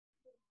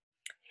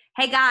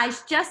Hey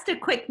guys, just a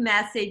quick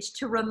message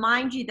to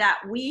remind you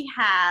that we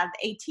have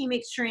a Team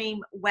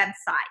Extreme website.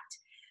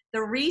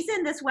 The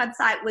reason this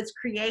website was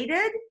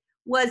created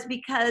was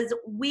because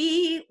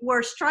we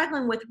were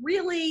struggling with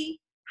really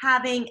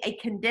having a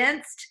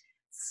condensed,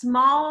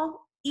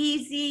 small,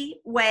 easy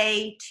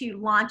way to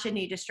launch a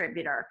new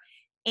distributor.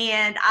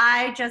 And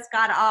I just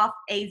got off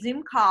a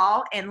Zoom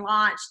call and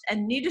launched a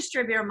new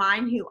distributor of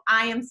mine who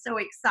I am so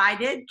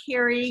excited,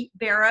 Carrie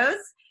Barrows,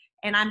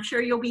 and I'm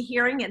sure you'll be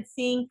hearing and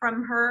seeing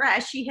from her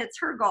as she hits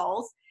her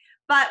goals.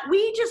 But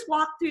we just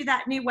walked through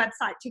that new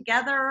website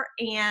together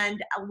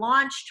and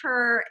launched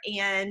her,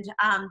 and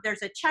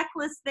there's a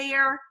checklist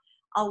there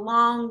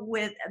along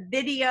with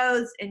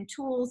videos and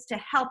tools to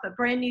help a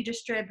brand new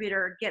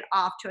distributor get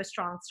off to a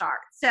strong start.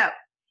 So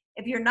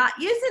if you're not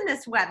using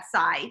this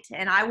website,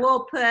 and I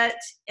will put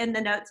in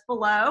the notes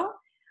below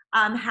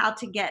how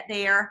to get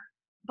there,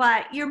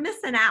 but you're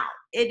missing out.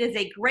 It is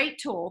a great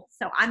tool.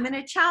 So I'm going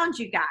to challenge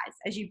you guys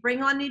as you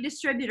bring on new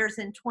distributors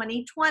in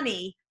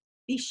 2020,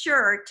 be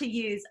sure to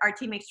use our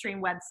Team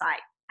Extreme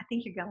website. I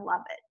think you're going to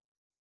love it.